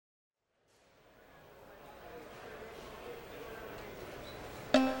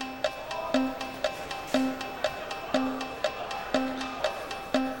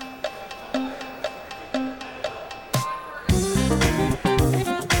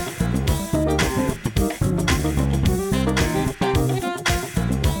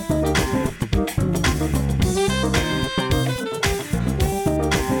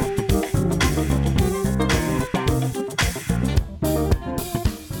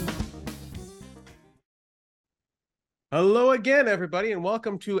Hello again, everybody, and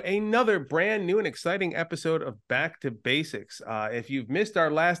welcome to another brand new and exciting episode of Back to Basics. If you've missed our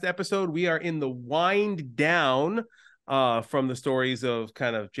last episode, we are in the wind down from the stories of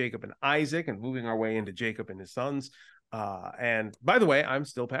kind of Jacob and Isaac and moving our way into Jacob and his sons. And by the way, I'm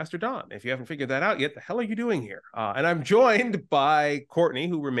still Pastor Don. If you haven't figured that out yet, the hell are you doing here? And I'm joined by Courtney,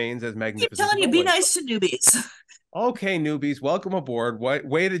 who remains as Keep magnificent telling as you, be always. nice to newbies. Okay, newbies, welcome aboard.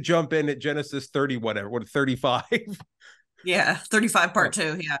 Way to jump in at Genesis 30, whatever, 35. Yeah, 35 part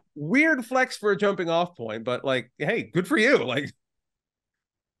two. Yeah. Weird flex for a jumping off point, but like, hey, good for you. Like,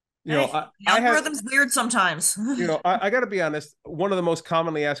 Hey, the I have, algorithm's weird sometimes. I got to be honest. One of the most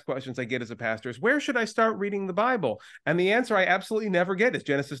commonly asked questions I get as a pastor is, where should I start reading the Bible? And the answer I absolutely never get is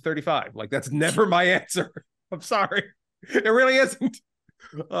Genesis 35. Like, that's never my answer. I'm sorry. It really isn't.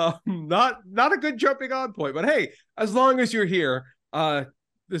 Not a good jumping on point, but hey, as long as you're here,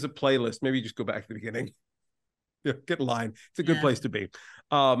 there's a playlist. Maybe you just go back to the beginning. Yeah, get in line. It's a good Yeah. place to be.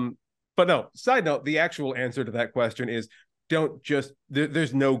 But no, side note, the actual answer to that question is don't just,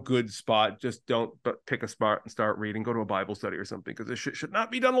 there's no good spot. Just don't pick a spot and start reading. Go to a Bible study or something, because this shit should not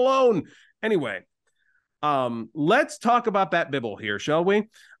be done alone. Anyway, let's talk about that Bible here, shall we?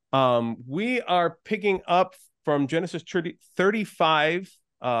 We are picking up from Genesis 35,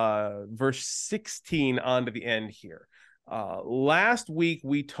 verse 16 on to the end here. Last week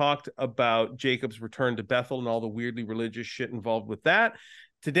we talked about Jacob's return to Bethel and all the weirdly religious shit involved with that.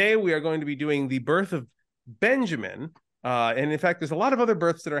 Today we are going to be doing the birth of Benjamin. And in fact, there's a lot of other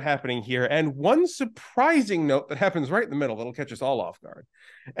births that are happening here, and one surprising note that happens right in the middle that'll catch us all off guard.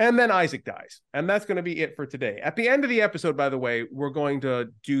 And then Isaac dies. And that's going to be it for today. At the end of the episode, by the way, we're going to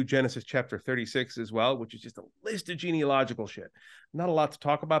do Genesis chapter 36 as well, which is just a list of genealogical shit. Not a lot to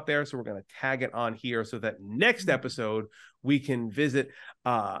talk about there, so we're going to tag it on here so that next episode we can visit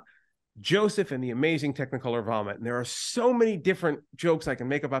Joseph and the amazing Technicolor vomit. And there are so many different jokes I can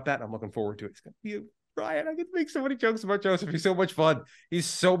make about that. I'm looking forward to it. It's going to be Ryan, I get to make so many jokes about Joseph. He's so much fun. He's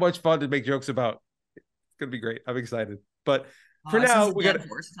so much fun to make jokes about. It's gonna be great. I'm excited. But Oh, for this is now, a dead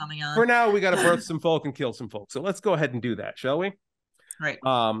horse coming on. we got to birth some folk and kill some folk. So let's go ahead and do that, shall we? Right.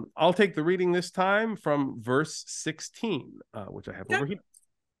 I'll take the reading this time from verse 16, which I have Okay. over here.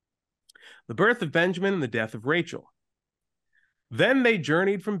 The birth of Benjamin and the death of Rachel. Then they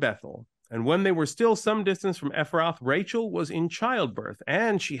journeyed from Bethel, and when they were still some distance from Ephrath, Rachel was in childbirth,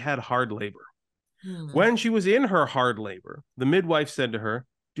 and she had hard labor. When she was in her hard labor, the midwife said to her,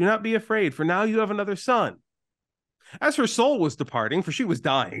 "Do not be afraid, for now you have another son." As her soul was departing, for she was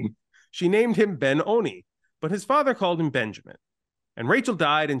dying, she named him Ben-Oni, but his father called him Benjamin. And Rachel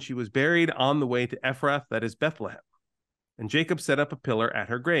died, and she was buried on the way to Ephrath, that is Bethlehem. And Jacob set up a pillar at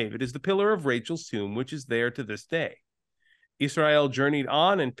her grave. It is the pillar of Rachel's tomb, which is there to this day. Israel journeyed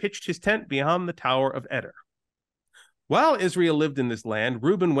on and pitched his tent beyond the tower of Eder. While Israel lived in this land,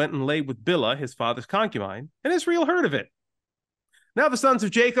 Reuben went and lay with Bilhah, his father's concubine, and Israel heard of it. Now the sons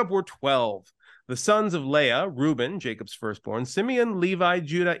of Jacob were 12. The sons of Leah, Reuben, Jacob's firstborn, Simeon, Levi,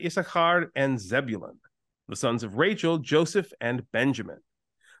 Judah, Issachar, and Zebulun. The sons of Rachel, Joseph, and Benjamin.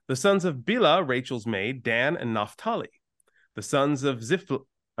 The sons of Bilhah, Rachel's maid, Dan and Naphtali. The sons of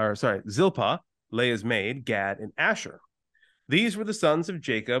Zilpah, Leah's maid, Gad and Asher. These were the sons of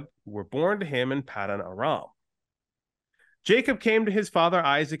Jacob, who were born to him in Paddan Aram. Jacob came to his father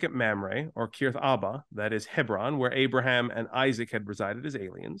Isaac at Mamre, or Kirth Abba, that is Hebron, where Abraham and Isaac had resided as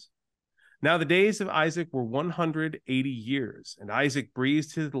aliens. Now the days of Isaac were 180 years, and Isaac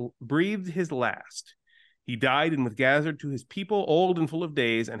breathed his last. He died and was gathered to his people, old and full of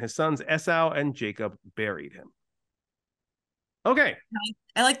days, and his sons Esau and Jacob buried him. Okay.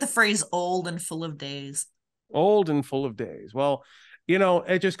 I like the phrase old and full of days. Old and full of days. Well,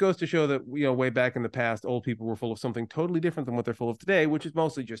 it just goes to show that, way back in the past, old people were full of something totally different than what they're full of today, which is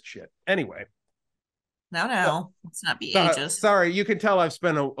mostly just shit. Anyway. No, let's not be ageist. Sorry, you can tell I've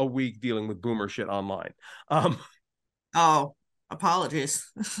spent a week dealing with boomer shit online. Oh, apologies.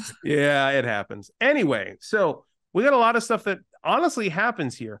 Yeah, it happens. Anyway, so we got a lot of stuff that honestly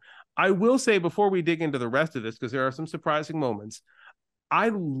happens here. I will say before we dig into the rest of this, because there are some surprising moments, I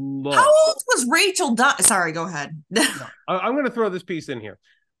love. How old was Rachel? Sorry, go ahead. I'm going to throw this piece in here.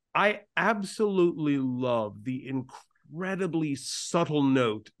 I absolutely love the incredibly subtle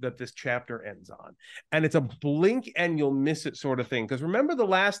note that this chapter ends on. And it's a blink and you'll miss it sort of thing. Because remember the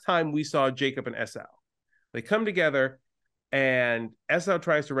last time we saw Jacob and Esau? They come together and Esau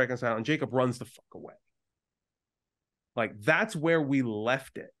tries to reconcile and Jacob runs the fuck away. Like, that's where we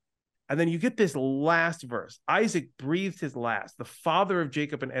left it. And then you get this last verse. Isaac breathed his last. The father of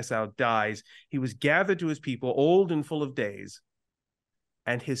Jacob and Esau dies. He was gathered to his people, old and full of days.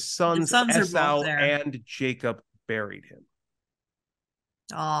 And his sons are both Esau there. and Jacob buried him.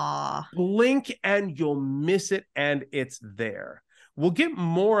 Ah, Blink and you'll miss it, and it's there. We'll get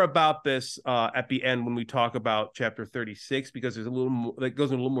more about this at the end when we talk about chapter 36, because there's a little more that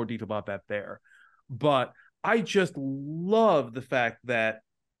goes in a little more detail about that there. But I just love the fact that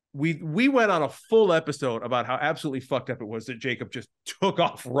we went on a full episode about how absolutely fucked up it was that Jacob just took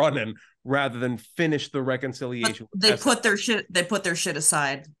off running rather than finish the reconciliation. but they put their shit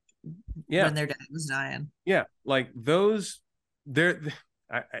aside when their dad was dying. Yeah, like those there.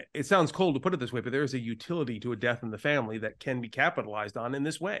 It sounds cold to put it this way, but there is a utility to a death in the family that can be capitalized on in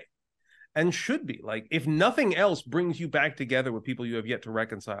this way, and should be. Like, if nothing else brings you back together with people you have yet to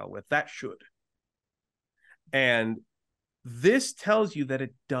reconcile with, that should. And this tells you that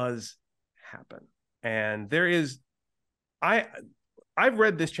it does happen. And there is, I've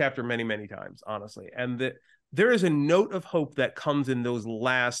read this chapter many, many times, honestly, and that there is a note of hope that comes in those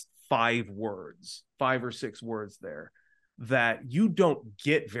last 5 or 6 words there, that you don't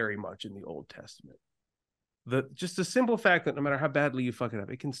get very much in the Old Testament. Just the simple fact that no matter how badly you fuck it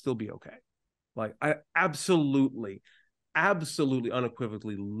up, it can still be okay. Like, I absolutely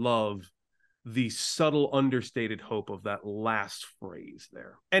unequivocally love the subtle, understated hope of that last phrase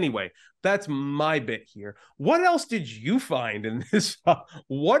there. Anyway, that's my bit here. What else did you find in this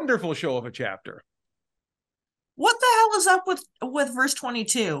wonderful show of a chapter? What the hell is up with verse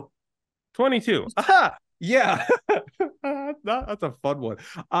 22? 22. Aha! Yeah. That's a fun one.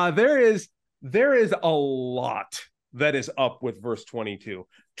 There is a lot that is up with verse 22,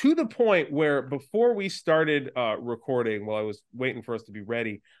 to the point where before we started recording, while I was waiting for us to be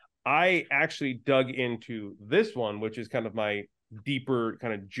ready, I actually dug into this one, which is kind of my deeper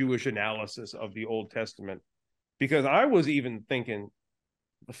kind of Jewish analysis of the Old Testament, because I was even thinking,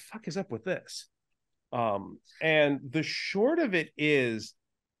 the fuck is up with this? And the short of it is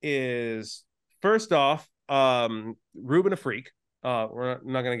first off, Reuben a freak. We're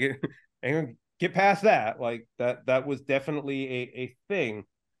not gonna get past that. Like that was definitely a thing.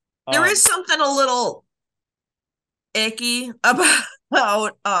 There is something a little icky about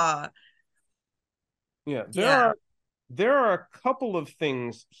there are a couple of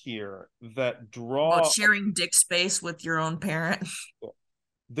things here that draw about sharing dick space with your own parent.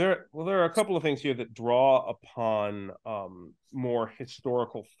 There are a couple of things here that draw upon more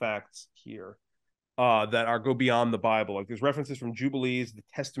historical facts here that go beyond the Bible. Like, there's references from Jubilees, the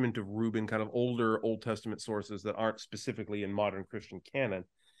Testament of Reuben, kind of older Old Testament sources that aren't specifically in modern Christian canon.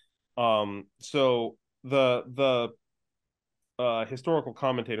 So the historical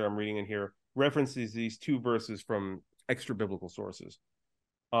commentator I'm reading in here references these 2 verses from extra biblical sources.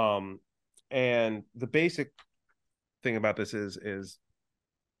 And the basic thing about this is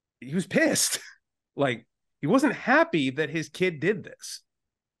he was pissed. Like, he wasn't happy that his kid did this.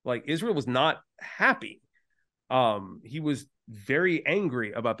 Like, Israel was not happy. He was very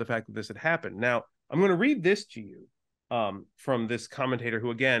angry about the fact that this had happened. Now, I'm going to read this to you from this commentator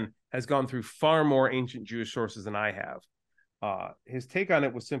who, again, has gone through far more ancient Jewish sources than I have. His take on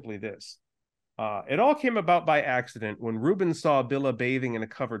it was simply this. It all came about by accident when Reuben saw Bilhah bathing in a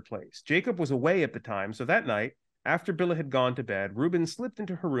covered place. Jacob was away at the time, so that night, after Bilhah had gone to bed, Reuben slipped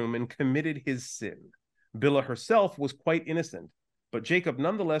into her room and committed his sin. Bilhah herself was quite innocent, but Jacob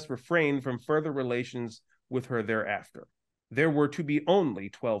nonetheless refrained from further relations with her thereafter. There were to be only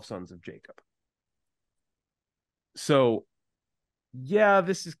 12 sons of Jacob. So, yeah,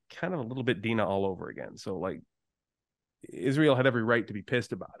 this is kind of a little bit Dinah all over again. So, like, Israel had every right to be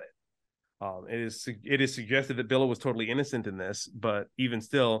pissed about it. It is suggested that Bilhah was totally innocent in this, but even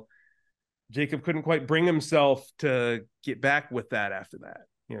still, Jacob couldn't quite bring himself to get back with that after that.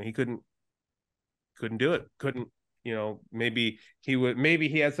 You know, he couldn't do it. Maybe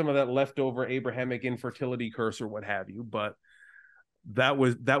he had some of that leftover Abrahamic infertility curse or what have you, but that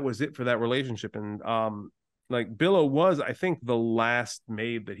was it for that relationship. And like, Bilhah was, I think, the last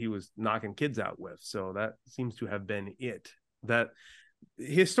maid that he was knocking kids out with. So that seems to have been it. That,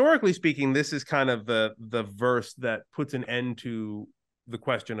 historically speaking, this is kind of the verse that puts an end to the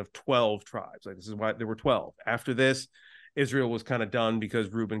question of 12 tribes. Like, this is why there were 12. After this, Israel was kind of done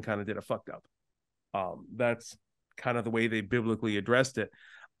because Reuben kind of did a fucked up. That's kind of the way they biblically addressed it.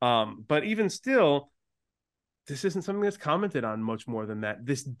 But even still, this isn't something that's commented on much more than that.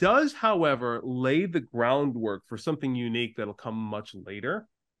 This does, however, lay the groundwork for something unique that'll come much later,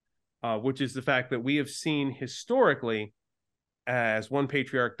 which is the fact that we have seen historically, as one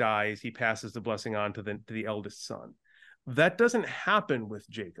patriarch dies, he passes the blessing on to the eldest son. That doesn't happen with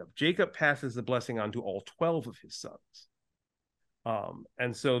Jacob. Jacob passes the blessing on to all 12 of his sons.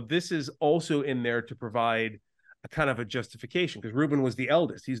 And so this is also in there to provide a kind of a justification, because Reuben was the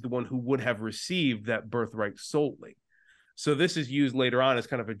eldest. He's the one who would have received that birthright solely. So this is used later on as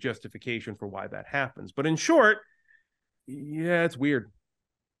kind of a justification for why that happens. But in short, yeah, it's weird.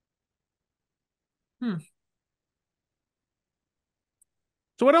 So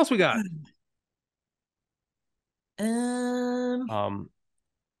what else we got?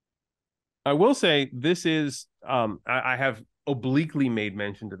 I will say this is I have obliquely made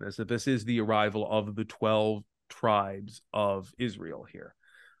mention to this, that this is the arrival of the 12 tribes of Israel here,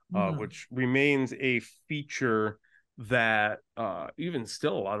 which remains a feature that even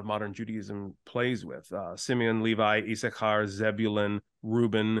still a lot of modern Judaism plays with. Simeon, Levi, Issachar, Zebulun,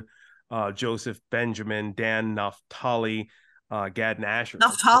 Reuben, Joseph, Benjamin, Dan, Naphtali, Gad, and Asher.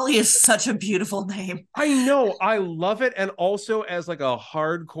 Naphtali is such a beautiful name. I know, I love it. And also, as like a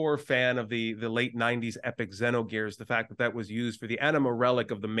hardcore fan of the late 90s epic Xenogears, the fact that that was used for the anima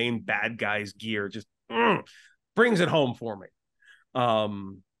relic of the main bad guy's gear just brings it home for me. I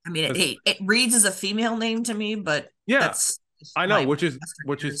mean, it reads as a female name to me, but yeah, that's I know, which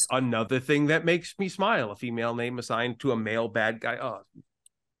is another thing that makes me smile. A female name assigned to a male bad guy.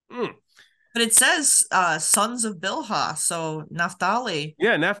 But it says sons of Bilhah, so Naphtali.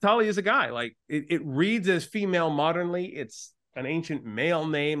 Yeah, Naphtali is a guy. Like it reads as female modernly. It's an ancient male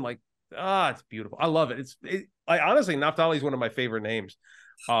name. Like, it's beautiful. I love it. I honestly, Naphtali is one of my favorite names.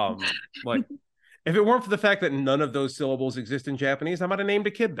 Like, if it weren't for the fact that none of those syllables exist in Japanese, I might have named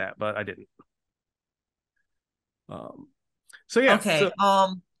a kid that, but I didn't. So yeah. Okay. So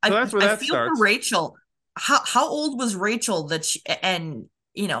that's where I that feel starts. for Rachel. How old was Rachel and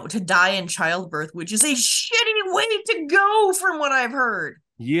to die in childbirth, which is a shitty way to go from what I've heard.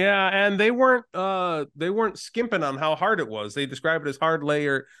 Yeah, and they weren't skimping on how hard it was. They describe it as hard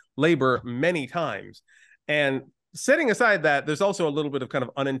labor many times. And setting aside that, there's also a little bit of kind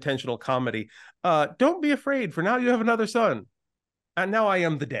of unintentional comedy. Don't be afraid, for now you have another son. And now I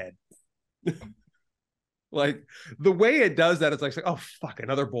am the dead. Like, the way it does that, it's like, oh, fuck,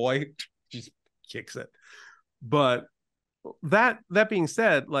 another boy. Just kicks it. But that being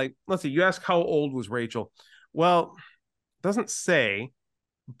said, like, let's see, you ask how old was Rachel. Well, it doesn't say,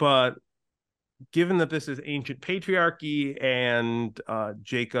 but given that this is ancient patriarchy and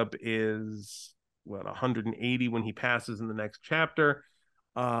Jacob is 180 when he passes in the next chapter,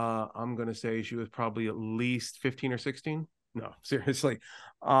 I'm gonna say she was probably at least 15 or 16. No, seriously.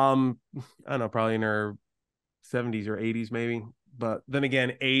 I don't know, probably in her 70s or 80s maybe. But then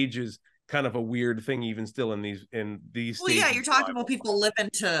again, age is kind of a weird thing even still in these well, yeah, you're talking about people living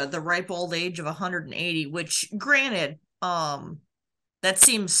to the ripe old age of 180, which granted, that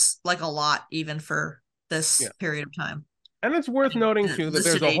seems like a lot even for this period of time. And it's worth noting too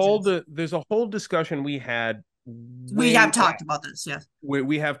that there's a whole discussion we had. We have talked about this, yeah.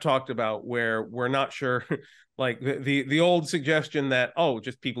 We have talked about where we're not sure, like the old suggestion that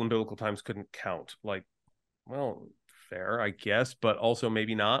just people in biblical times couldn't count. Like, well, fair, I guess, but also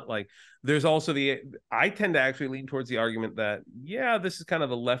maybe not. Like, there's also I tend to actually lean towards the argument that this is kind of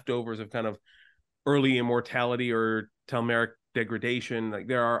the leftovers of kind of early immortality or telmeric degradation. Like,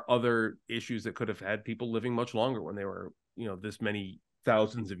 there are other issues that could have had people living much longer when they were this many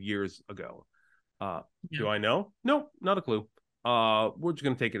thousands of years ago. Do I know? No, not a clue. We're just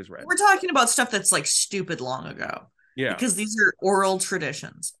gonna take it as read. We're talking about stuff that's like stupid long ago. Yeah, because these are oral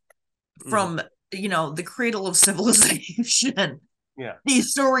traditions from the cradle of civilization. Yeah,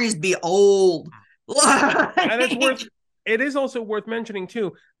 these stories be old. And it is also worth mentioning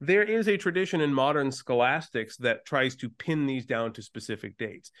too, there is a tradition in modern scholastics that tries to pin these down to specific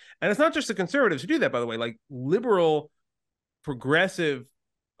dates. And it's not just the conservatives who do that, by the way. Like, liberal, progressive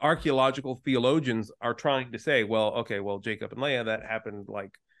archaeological theologians are trying to say, Jacob and Leah, that happened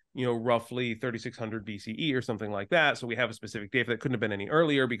like, roughly 3600 BCE or something like that. So we have a specific date that couldn't have been any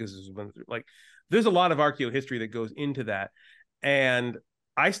earlier, because this is when, like, there's a lot of archaeohistory that goes into that. And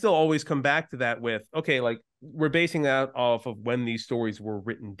I still always come back to that with, like, we're basing that off of when these stories were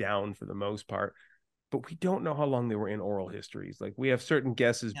written down for the most part, but we don't know how long they were in oral histories. Like, we have certain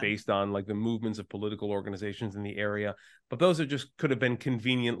guesses based on like the movements of political organizations in the area, but those are just could have been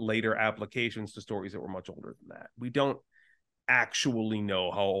convenient later applications to stories that were much older than that. We don't actually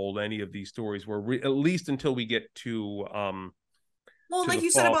know how old any of these stories were, at least until we get to well, like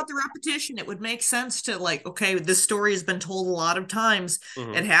you said about the repetition, it would make sense to like, okay, this story has been told a lot of times.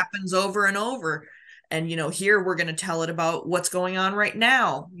 It happens over and over. And, here we're going to tell it about what's going on right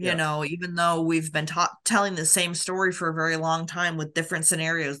now, even though we've been telling the same story for a very long time with different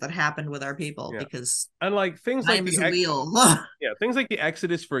scenarios that happened with our people, because and like things like the wheel. Things like the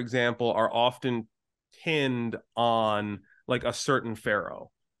Exodus, for example, are often pinned on like a certain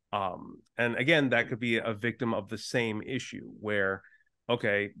pharaoh. And again, that could be a victim of the same issue where,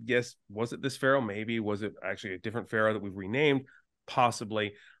 okay, yes, was it this pharaoh? Maybe. Was it actually a different pharaoh that we've renamed?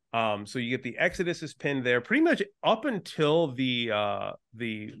 Possibly. So you get the Exodus is pinned there pretty much up until the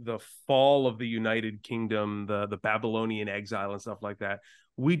fall of the United Kingdom, the Babylonian exile and stuff like that.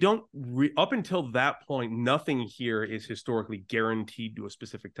 We don't up until that point, nothing here is historically guaranteed to a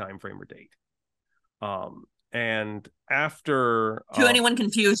specific time frame or date. And after to anyone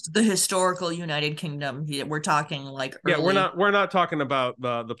confused, the historical United Kingdom, we're talking like early, we're not talking about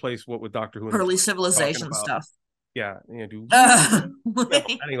the place what with Doctor Who early civilization stuff. Yeah,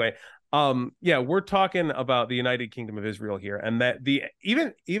 anyway, we're talking about the United Kingdom of Israel here, and that the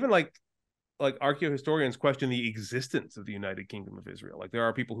even like archaeohistorians question the existence of the United Kingdom of Israel. Like there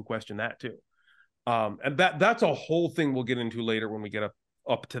are people who question that too. And that's a whole thing we'll get into later when we get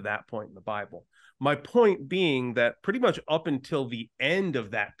up to that point in the Bible. My point being that pretty much up until the end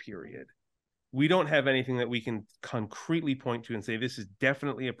of that period, we don't have anything that we can concretely point to and say this is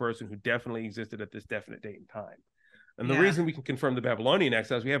definitely a person who definitely existed at this definite date and time. And the reason we can confirm the Babylonian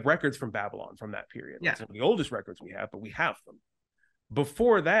exile is we have records from Babylon from that period. Yeah. It's one of the oldest records we have, but we have them.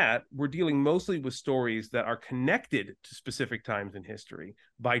 Before that, we're dealing mostly with stories that are connected to specific times in history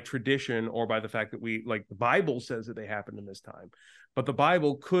by tradition or by the fact that the Bible says that they happened in this time. But the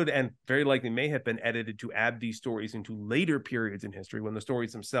Bible could and very likely may have been edited to add these stories into later periods in history when the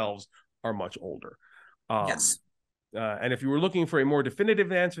stories themselves are much older. Yes. And if you were looking for a more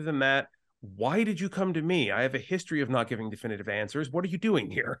definitive answer than that, why did you come to me? I have a history of not giving definitive answers. What are you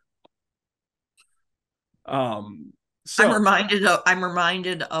doing here? So I'm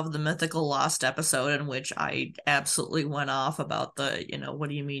reminded of the Mythical Lost episode in which I absolutely went off about what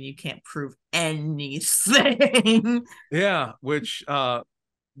do you mean you can't prove anything? Yeah, which by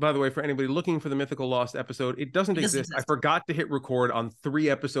the way, for anybody looking for the Mythical Lost episode, it doesn't exist. I forgot to hit record on 3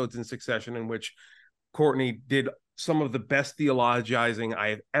 episodes in succession in which Courtney did some of the best theologizing I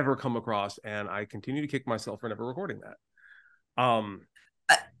have ever come across, and I continue to kick myself for never recording that.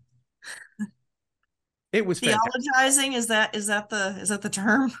 It was theologizing. Is that the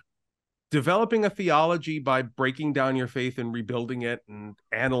term? Developing a theology by breaking down your faith and rebuilding it and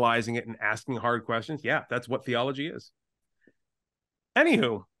analyzing it and asking hard questions. Yeah, that's what theology is.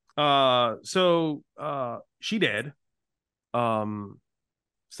 Anywho, so she did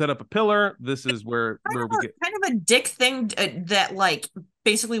set up a pillar. This is where we get kind of a dick thing that like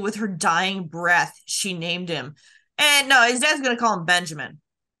basically with her dying breath she named him. And no, his dad's gonna call him Benjamin.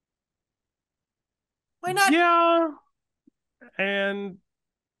 Why not? Yeah. And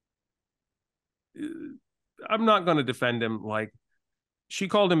I'm not going to defend him. Like, she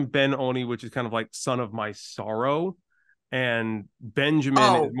called him Ben Oni, which is kind of like son of my sorrow. And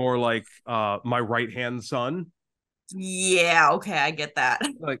Benjamin is more like my right-hand son. Yeah, okay, I get that.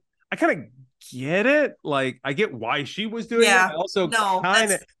 Like, I kind of get it. Like, I get why she was doing it. I also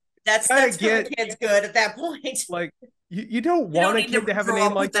kind of that's for the kids good at that point. Like, you don't want a kid to have a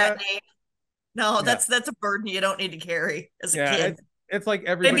name like that. Name. No, that's a burden you don't need to carry as a kid. It's like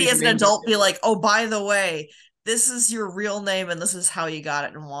everybody. Maybe as an adult, be like, oh, by the way, this is your real name and this is how you got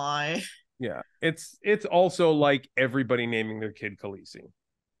it and why. Yeah, it's also like everybody naming their kid Khaleesi.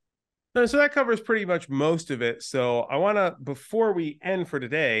 So that covers pretty much most of it. So I want to, before we end for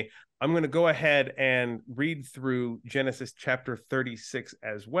today, I'm going to go ahead and read through Genesis chapter 36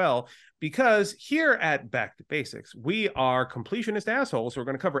 as well, because here at Back to Basics, we are completionist assholes. So we're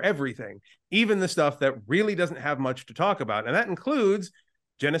going to cover everything, even the stuff that really doesn't have much to talk about. And that includes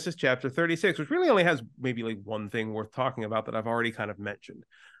Genesis chapter 36, which really only has maybe like one thing worth talking about that I've already kind of mentioned.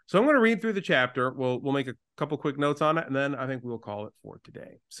 So I'm going to read through the chapter. We'll make a couple quick notes on it, and then I think we'll call it for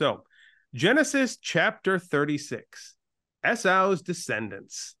today. So Genesis chapter 36, Esau's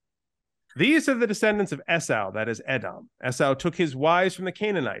descendants. These are the descendants of Esau, that is Edom. Esau took his wives from the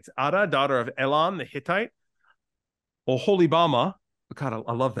Canaanites, Ada, daughter of Elon the Hittite, Oholibama, God,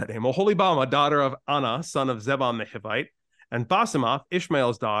 I love that name, Oholibama, daughter of Anna, son of Zebon the Hivite, and Basemath,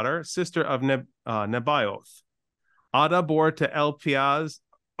 Ishmael's daughter, sister of Nebaioth. Ada bore Elpiaz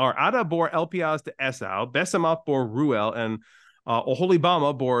to Esau, Basemath bore Ruel, and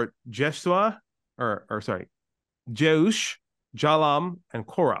Oholibama bore Jeush, Jalam, and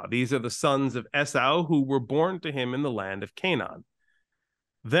Korah. These are the sons of Esau who were born to him in the land of Canaan.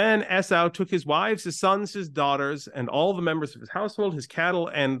 Then Esau took his wives, his sons, his daughters, and all the members of his household, his cattle,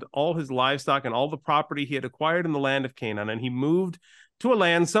 and all his livestock, and all the property he had acquired in the land of Canaan, and he moved to a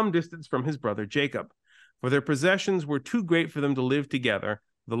land some distance from his brother Jacob. For their possessions were too great for them to live together.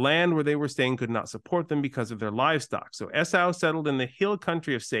 The land where they were staying could not support them because of their livestock. So Esau settled in the hill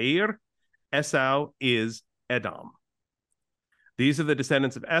country of Seir. Esau is Edom. These are the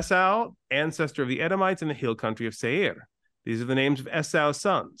descendants of Esau, ancestor of the Edomites in the hill country of Seir. These are the names of Esau's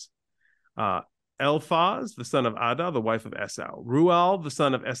sons. Eliphaz, the son of Ada, the wife of Esau. Ruel, the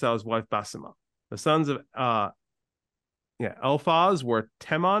son of Esau's wife Basema. The sons of Eliphaz were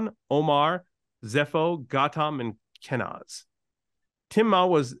Teman, Omar, Zepho, Gatam, and Kenaz. Timnah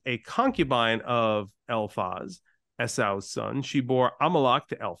was a concubine of Eliphaz, Esau's son. She bore Amalek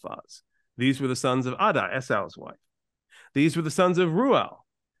to Eliphaz. These were the sons of Ada, Esau's wife. These were the sons of Ruel,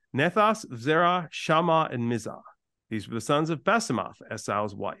 Nethas, Zerah, Shammah, and Mizah. These were the sons of Basemath,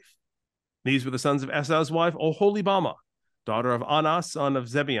 Esau's wife. These were the sons of Esau's wife, Oholibama, daughter of Anas, son of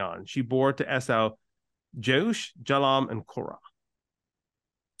Zebeon. She bore to Esau Jeush, Jalam, and Korah.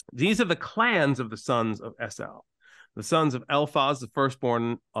 These are the clans of the sons of Esau. The sons of Eliphaz, the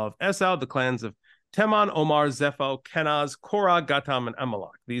firstborn of Esau, the clans of Teman, Omar, Zepho, Kenaz, Korah, Gatam, and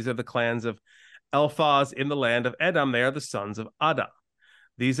Amalek. These are the clans of Eliphaz in the land of Edom. They are the sons of Ada.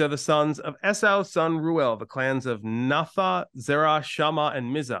 These are the sons of Esau's son Ruel, the clans of Natha, Zerah, Shammah,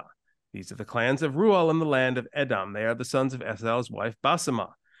 and Mizah. These are the clans of Ruel in the land of Edom. They are the sons of Esau's wife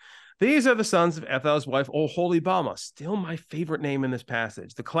Basema. These are the sons of Esau's wife Oholibama, still my favorite name in this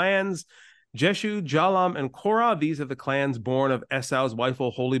passage. The clans Jeshu, Jalam, and Korah. These are the clans born of Esau's wife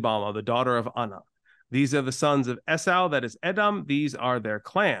Oholibama, the daughter of Anna. These are the sons of Esau, that is Edom. These are their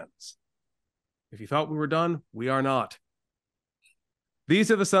clans. If you thought we were done, we are not. These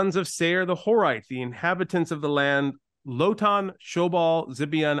are the sons of Seir the Horite, the inhabitants of the land Lotan, Shobal,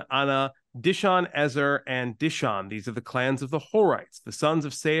 Zibeon, Anna, Dishon, Ezer, and Dishon. These are the clans of the Horites, the sons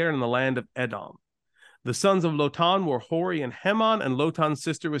of Seir in the land of Edom. The sons of Lotan were Hori and Heman, and Lotan's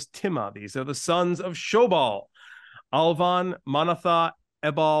sister was Timah. These are the sons of Shobal, Alvan, Manathah,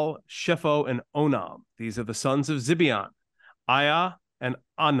 Ebal, Shepho, and Onam. These are the sons of Zibeon, Aya, and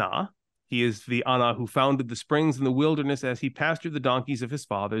Anna. He is the Anna who founded the springs in the wilderness as he pastured the donkeys of his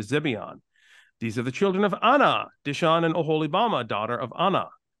father Zebeon. These are the children of Anna, Dishon and Oholibama, daughter of Anna.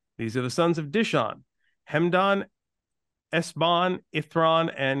 These are the sons of Dishon, Hemdan, Esban,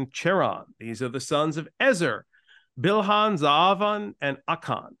 Ithran, and Cheran. These are the sons of Ezer, Bilhan, Zaavan, and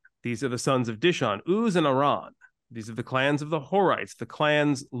Akan. These are the sons of Dishon, Uz, and Aran. These are the clans of the Horites, the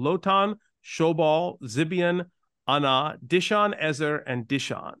clans Lotan, Shobal, Zibeon, Anna, Dishon, Ezer, and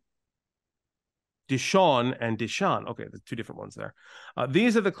Dishon. Dishon and Dishan. Okay, there's two different ones there.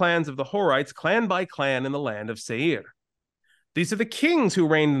 These are the clans of the Horites, clan by clan in the land of Seir. These are the kings who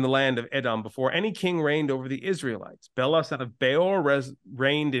reigned in the land of Edom before any king reigned over the Israelites. Bela, son of Beor,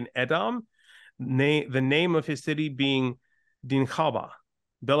 reigned in Edom, the name of his city being Dinchaba.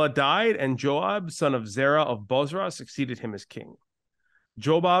 Bela died, and Joab, son of Zerah of Bozrah, succeeded him as king.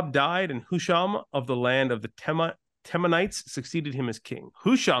 Jobab died, and Husham of the land of the Temanites succeeded him as king.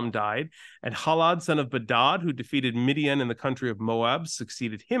 Husham died, and Halad, son of Badad, who defeated Midian in the country of Moab,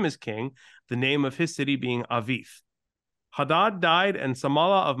 succeeded him as king, the name of his city being Avith. Hadad died, and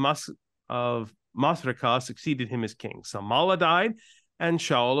Samala of Masrekah succeeded him as king. Samala died, and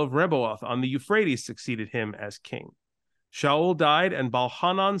Shaul of Reboath on the Euphrates succeeded him as king. Shaul died, and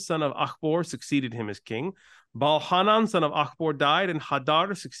Balhanan, son of Achbor, succeeded him as king. Balhanan, son of Achbor, died, and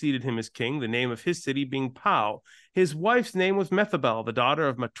Hadar succeeded him as king, the name of his city being Pau. His wife's name was Methabel, the daughter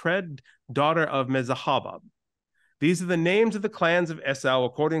of Matred, daughter of Mezahabab. These are the names of the clans of Esau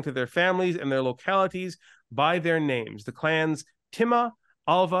according to their families and their localities by their names. The clans Timah,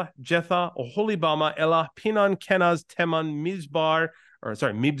 Alva, Jetha, Oholibama, Elah, Pinan, Kenaz, Teman, Mibzar,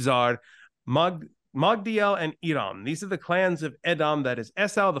 Magdiel, and Iram. These are the clans of Edom, that is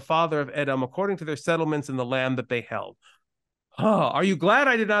Esau, the father of Edom, according to their settlements in the land that they held. Are you glad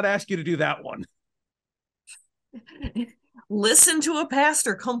I did not ask you to do that one? Listen to a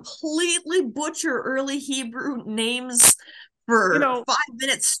pastor completely butcher early Hebrew names for 5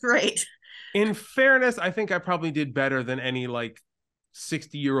 minutes straight. In fairness, I think I probably did better than any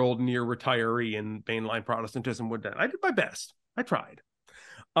 60-year-old near retiree in mainline Protestantism would do. I did my best. I tried.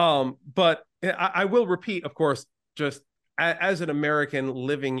 But I will repeat, of course, just as an American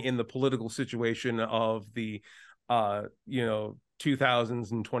living in the political situation of the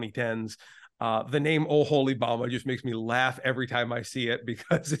 2000s and 2010s, the name Oholibama just makes me laugh every time I see it,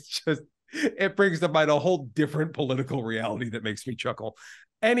 because it brings to mind a whole different political reality that makes me chuckle.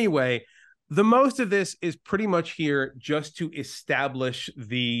 Anyway, the most of this is pretty much here just to establish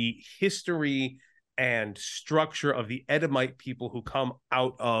the history and structure of the Edomite people who come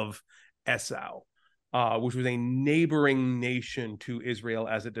out of Esau, which was a neighboring nation to Israel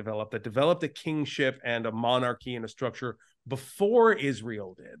as it developed, that developed a kingship and a monarchy and a structure before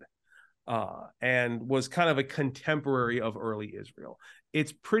Israel did. and was kind of a contemporary of early Israel.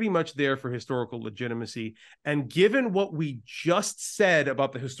 It's pretty much there for historical legitimacy. And given what we just said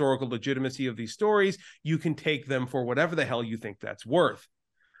about the historical legitimacy of these stories, you can take them for whatever the hell you think that's worth.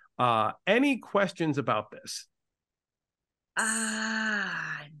 Any questions about this?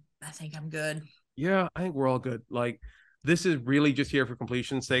 I think I'm good. Yeah, I think we're all good. Like, this is really just here for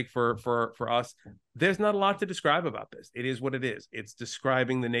completion's sake for us. There's not a lot to describe about this. It is what it is. It's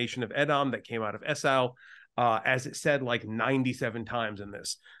describing the nation of Edom that came out of Esau, as it said like 97 times in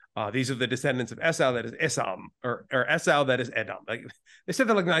this. These are the descendants of Esau, that is Esam, or Esau, that is Edom. Like, they said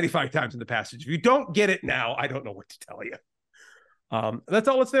that like 95 times in the passage. If you don't get it now, I don't know what to tell you. That's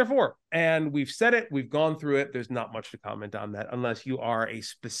all it's there for. And we've said it, we've gone through it. There's not much to comment on that unless you are a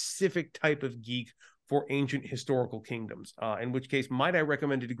specific type of geek for ancient historical kingdoms, in which case, might I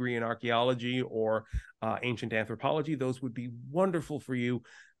recommend a degree in archaeology or ancient anthropology? Those would be wonderful for you,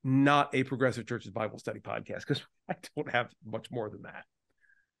 not a Progressive Church's Bible Study podcast, because I don't have much more than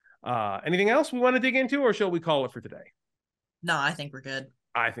that. Anything else we want to dig into, or shall we call it for today? No, I think we're good.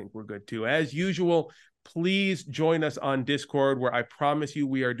 I think we're good too. As usual, please join us on Discord, where I promise you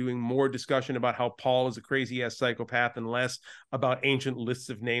we are doing more discussion about how Paul is a crazy-ass psychopath and less about ancient lists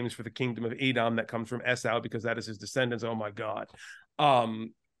of names for the kingdom of Edom that comes from Esau, because that is his descendants. Oh my God.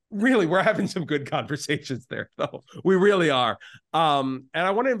 Really, we're having some good conversations there, though. We really are. And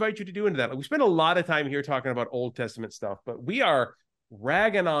I want to invite you to do into that. We spend a lot of time here talking about Old Testament stuff, but we are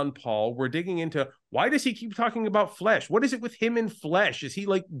ragging on Paul. We're digging into, why does he keep talking about flesh? What is it with him and flesh? Is he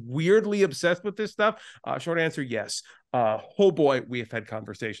like weirdly obsessed with this stuff? Short answer, yes. Oh boy, we have had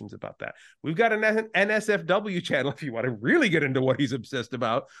conversations about that. We've got an NSFW channel if you want to really get into what he's obsessed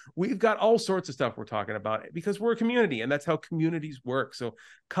about. We've got all sorts of stuff we're talking about because we're a community, and that's how communities work. So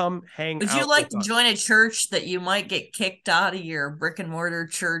come hang out. Would you like to join a church that you might get kicked out of your brick and mortar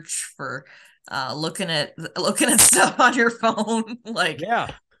church for looking at stuff on your phone? Like,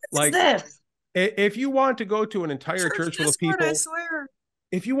 yeah, like this. If you want to go to an entire church full of people, I swear.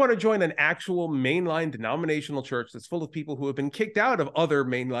 If you want to join an actual mainline denominational church that's full of people who have been kicked out of other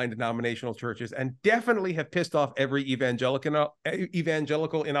mainline denominational churches and definitely have pissed off every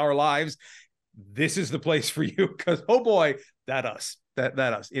evangelical in our lives, this is the place for you, because oh boy, that us.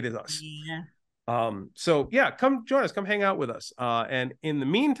 It is us. Yeah. So yeah, come join us, come hang out with us. And in the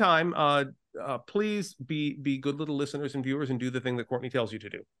meantime, please be good little listeners and viewers and do the thing that Courtney tells you to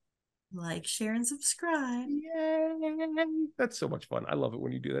do. Like, share, and subscribe. Yay! That's so much fun. I love it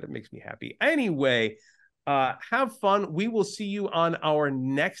when you do that. It makes me happy. Anyway, have fun. We will see you on our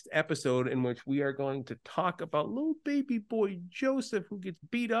next episode, in which we are going to talk about little baby boy Joseph, who gets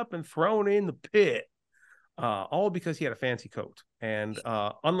beat up and thrown in the pit. All because he had a fancy coat. And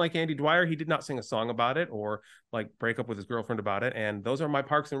unlike Andy Dwyer, he did not sing a song about it or like break up with his girlfriend about it. And those are my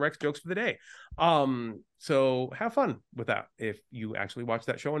Parks and Recs jokes for the day. So have fun with that if you actually watch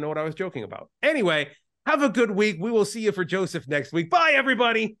that show and know what I was joking about. Anyway, have a good week. We will see you for Joseph next week. Bye,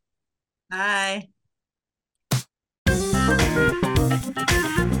 everybody. Bye.